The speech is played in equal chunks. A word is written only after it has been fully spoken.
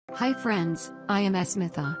Hi friends, I am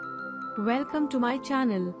Asmitha. Welcome to my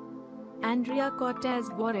channel. Andrea Cortes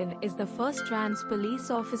Guarín is the first trans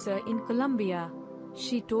police officer in Colombia.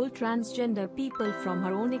 She told transgender people from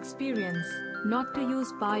her own experience not to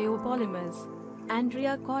use biopolymers.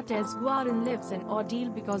 Andrea Cortes Guarín lives an ordeal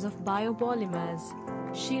because of biopolymers.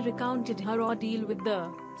 She recounted her ordeal with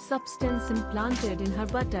the substance implanted in her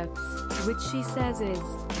buttocks, which she says is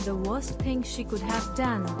the worst thing she could have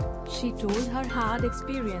done. She told her hard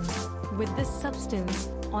experience with this substance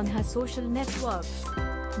on her social networks.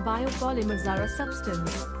 Biopolymers are a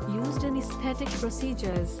substance used in aesthetic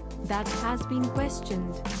procedures that has been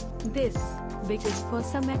questioned. This because for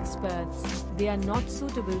some experts, they are not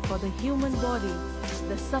suitable for the human body.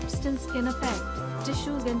 The substance can affect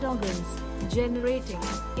tissues and organs, generating,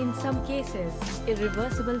 in some cases,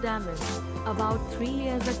 irreversible damage. About 3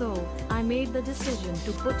 years ago, I made the decision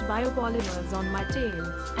to put biopolymers on my tail,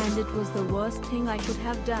 and it was the worst thing I could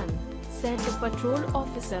have done, said the patrol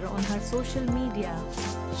officer on her social media.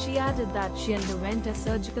 She added that she underwent a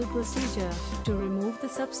surgical procedure to remove the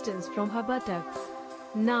substance from her buttocks.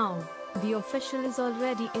 Now, the official is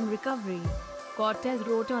already in recovery. Cortes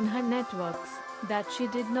wrote on her networks that she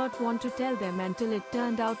did not want to tell them until it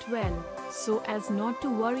turned out well, so as not to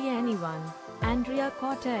worry anyone. Andrea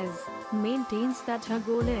Cortes maintains that her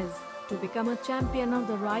goal is to become a champion of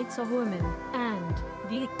the rights of women and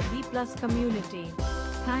the B+ community.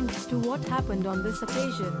 Thanks to what happened on this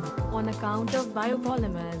occasion, on account of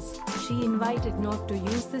biopolymers, she invited not to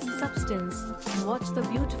use this substance. Watch the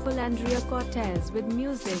beautiful Andrea Cortes with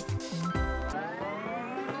music.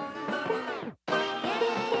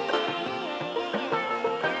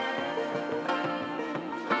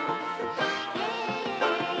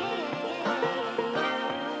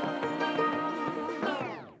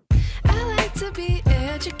 I like to be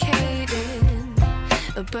educated,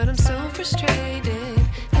 but I'm so frustrated.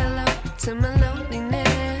 Hello to my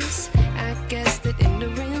loneliness. I guess that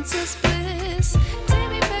ignorance is bliss. Take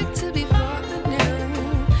me back to before I knew.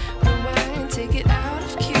 Rewind, take it out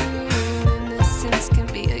of cue. Innocence can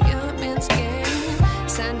be a young man's game.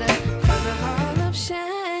 Signed up for the hall of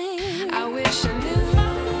shame. I wish I knew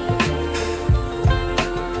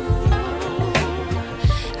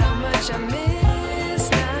how much I miss.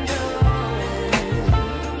 I know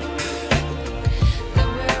that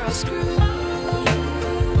we're all screwed.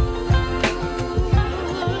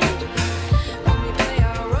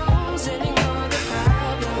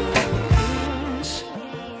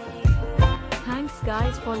 Thanks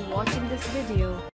guys for watching this video.